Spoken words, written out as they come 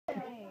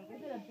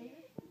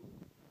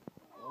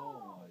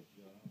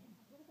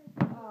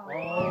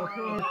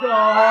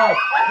God.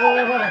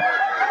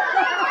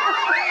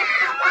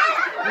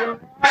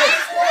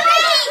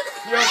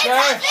 You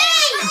okay?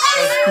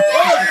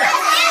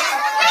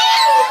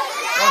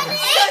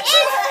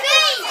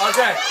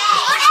 Okay.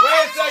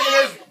 Wait a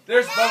second.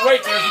 There's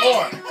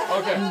more.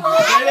 Okay.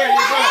 Stay there.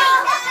 You're good.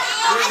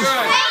 You're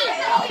good.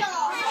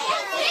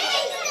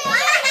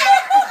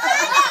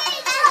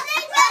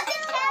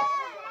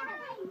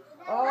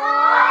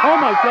 Oh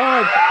my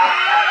God.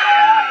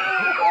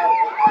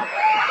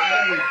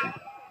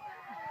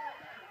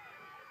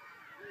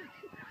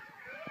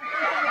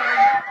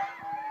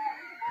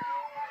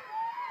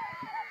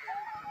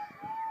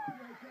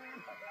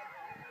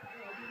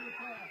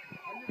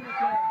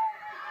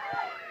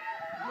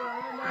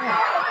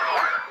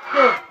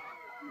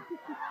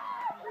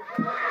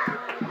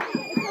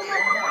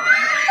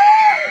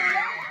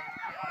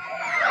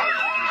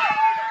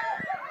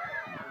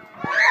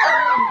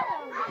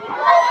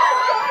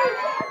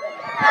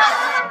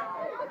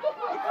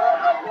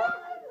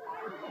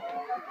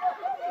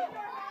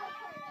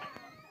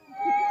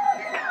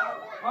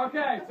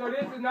 Okay, so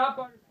this is not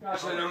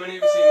butterscotch. I know many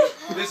of you seen this.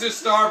 This is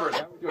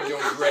Starburst. You're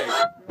doing great.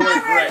 You're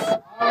doing great.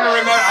 I'm gonna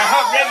remember. I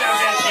hope Linda will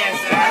get a chance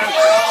to.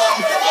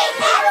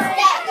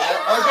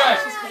 Okay.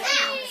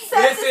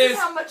 This is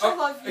how much I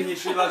love you.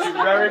 She loves you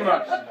very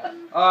much.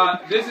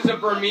 This is a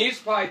Burmese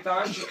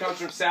python. She comes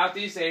from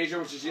Southeast Asia,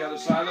 which is the other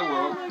side of the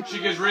world. She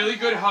gives really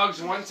good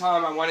hugs. One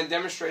time, I want to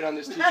demonstrate on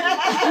this teacher.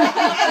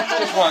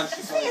 Just once.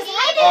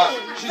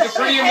 She's a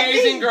pretty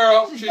amazing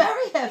girl. She's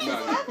very heavy.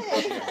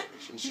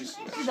 She's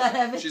that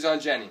heavy? She's on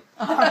Jenny.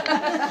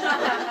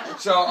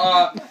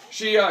 So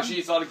she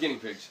eats a lot of guinea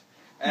pigs.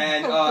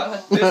 And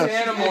this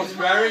animal is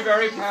very,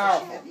 very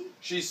powerful.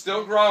 She's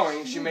still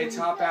growing. She may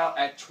top out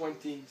at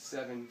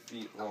 27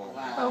 feet long.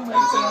 Wow. That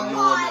is an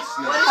enormous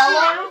snake. How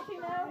long is she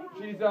now?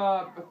 She's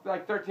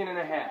like 13 and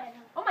a half.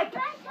 Oh my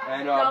God.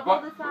 And Double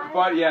the size?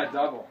 but yeah,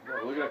 double.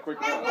 Yeah, look at that quick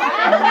growth.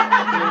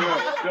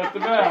 Just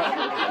about.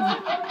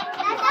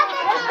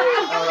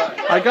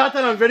 I got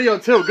that on video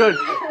too. Good.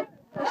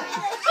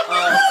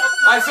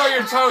 I saw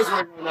your toes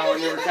wiggling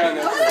when you were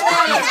counting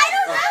that.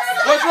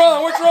 What's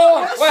wrong? What's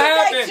wrong? What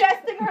happened?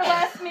 Digesting her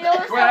last meal or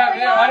something? What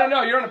happened? Yeah, I don't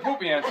know. You're on a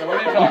poopy answer. What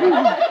are you talking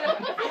about?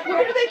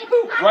 Where do they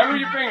poop? Right where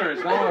your finger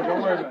is.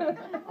 Don't worry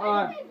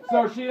about it.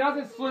 So she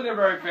doesn't slither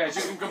very fast.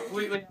 You can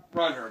completely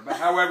run her. But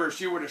however, if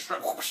she were to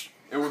struck,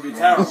 it would be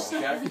terrible.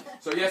 Okay.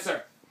 So yes,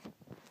 sir.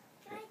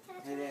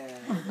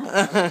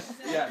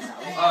 Yes.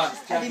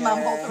 Have your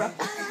mom hold her up.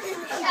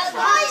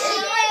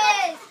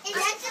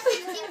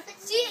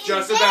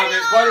 Just about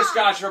it.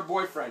 Butterscotch, her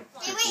boyfriend.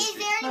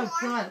 Oh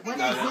God, what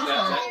is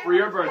That's for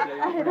your birthday.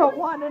 I don't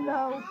want to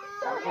know.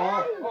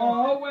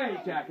 Oh,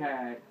 wait, Jackie.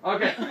 Okay,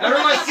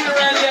 everyone sit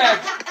around the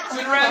edge.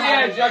 Sit around the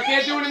edge. I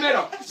can't do in the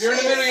middle. If you're in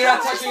the middle, you're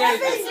not touching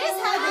anything.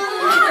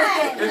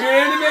 If you're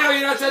in the middle,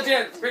 you're not touching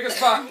it. Pick a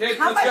spot, kids.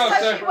 Let's go,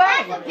 sir.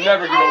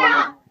 Never get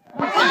over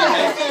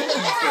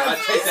I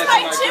take that to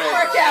my grave.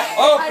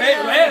 Oh,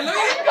 baby, man, look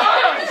at you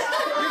guys.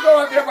 You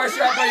go up there by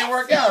shop while you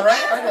work out,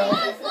 right? I know.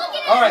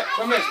 All right,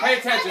 so miss, pay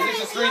attention.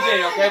 This is 3D,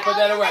 okay? Put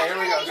that away. Here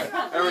we go. Good.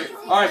 There we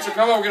go. All right, so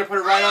come on. We're going to put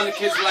it right on the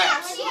kids'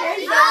 laps. Oh, yeah.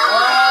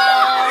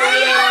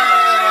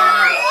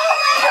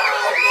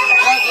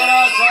 That's what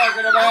I'm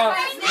talking about.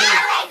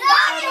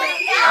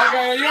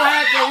 Okay, you don't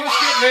have to. We'll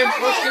skip him.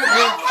 We'll skip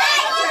him.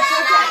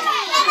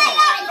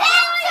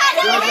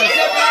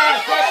 Sit down.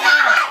 Sit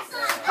down.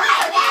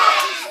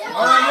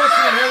 All right,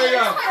 listen. Here we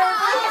go.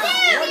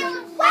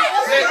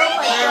 Sit.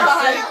 There.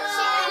 Sit.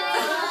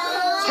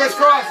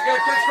 Crisscross. You got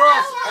to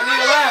crisscross. I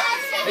need a lap.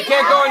 They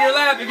can't go on your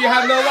lap if you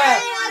have no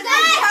lap.